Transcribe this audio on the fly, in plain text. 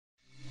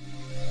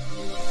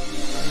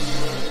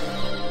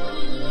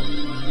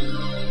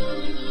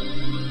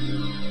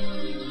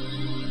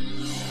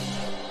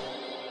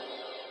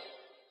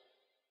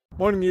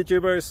Morning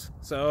YouTubers.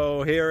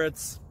 So here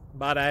it's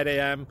about 8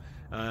 a.m.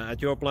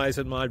 At your place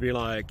it might be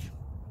like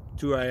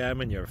 2 a.m.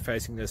 and you're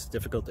facing this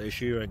difficult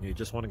issue and you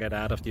just want to get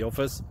out of the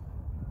office.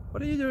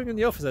 What are you doing in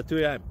the office at 2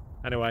 a.m.?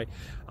 Anyway,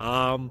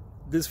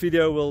 this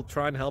video will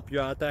try and help you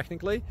out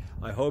technically.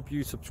 I hope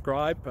you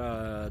subscribe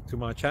to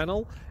my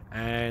channel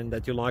and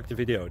that you like the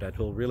video. That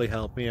will really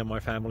help me and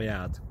my family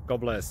out. God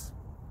bless.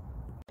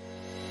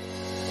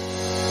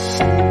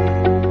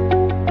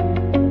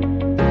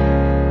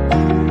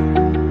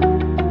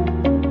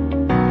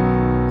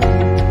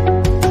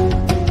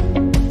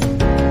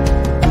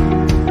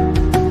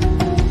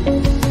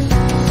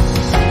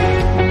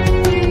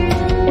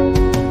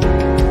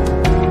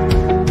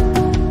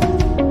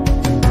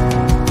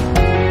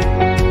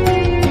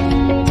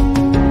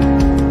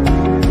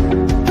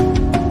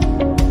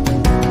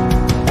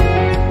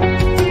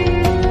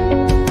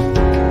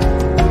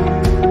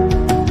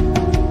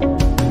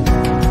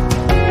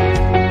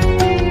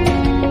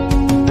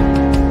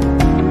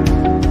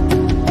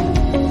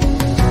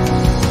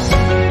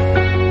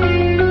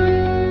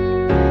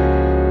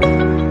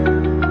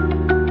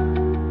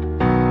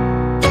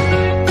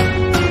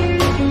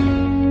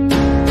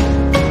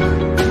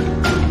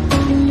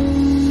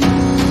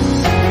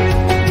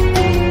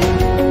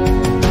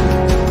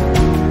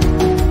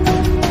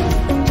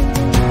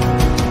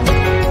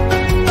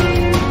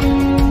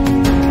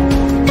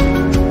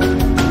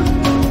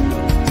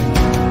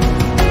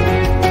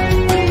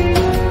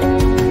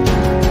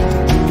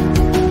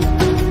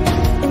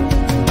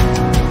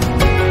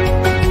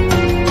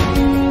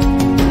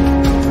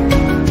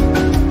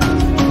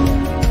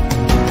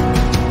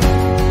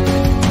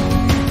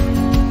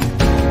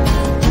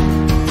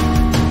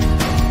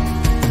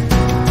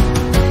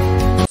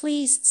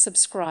 Please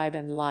subscribe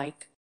and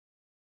like.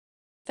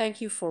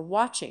 Thank you for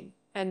watching,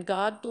 and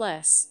God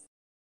bless.